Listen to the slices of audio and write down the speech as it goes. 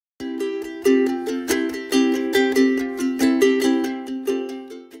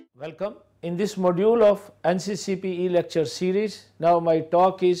Welcome. In this module of NCCP e-lecture series, now my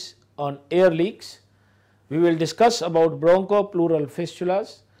talk is on air leaks. We will discuss about bronchopleural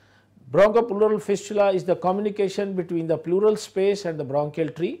fistulas. Bronchopleural fistula is the communication between the pleural space and the bronchial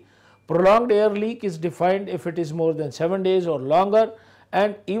tree. Prolonged air leak is defined if it is more than 7 days or longer,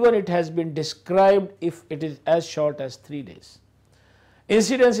 and even it has been described if it is as short as 3 days.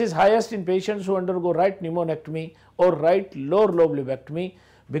 Incidence is highest in patients who undergo right pneumonectomy or right lower lobe lobectomy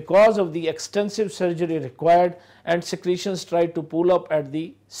because of the extensive surgery required and secretions try to pool up at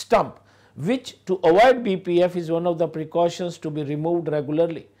the stump, which to avoid BPF is one of the precautions to be removed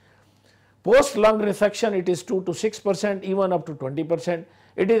regularly. Post lung resection, it is 2 to 6%, even up to 20%.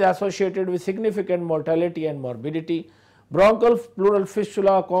 It is associated with significant mortality and morbidity. Bronchial pleural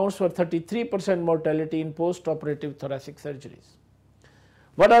fistula accounts for 33% mortality in post-operative thoracic surgeries.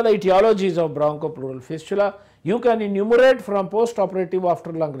 What are the etiologies of bronchopleural fistula? You can enumerate from post-operative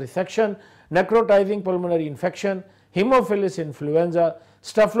after lung resection, necrotizing pulmonary infection, Haemophilus influenza,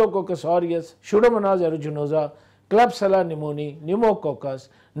 Staphylococcus aureus, Pseudomonas aeruginosa, Klebsiella pneumoniae, pneumococcus,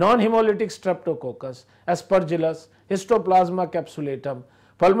 non-hemolytic streptococcus, aspergillus, histoplasma capsulatum,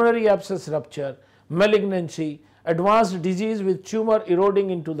 pulmonary abscess rupture, malignancy, advanced disease with tumor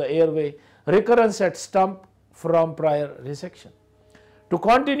eroding into the airway, recurrence at stump from prior resection. To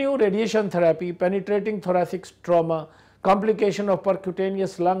continue radiation therapy, penetrating thoracic trauma, complication of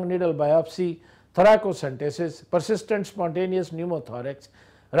percutaneous lung needle biopsy, thoracocentesis, persistent spontaneous pneumothorax,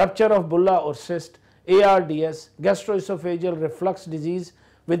 rupture of bulla or cyst, ARDS, gastroesophageal reflux disease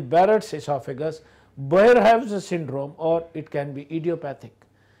with Barrett's esophagus, Boerhaave syndrome, or it can be idiopathic.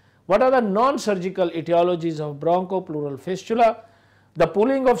 What are the non-surgical etiologies of bronchopleural fistula? The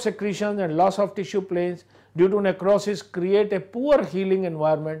pooling of secretions and loss of tissue planes due to necrosis create a poor healing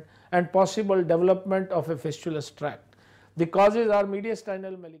environment and possible development of a fistulous tract. The causes are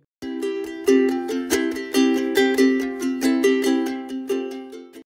mediastinal malignancy.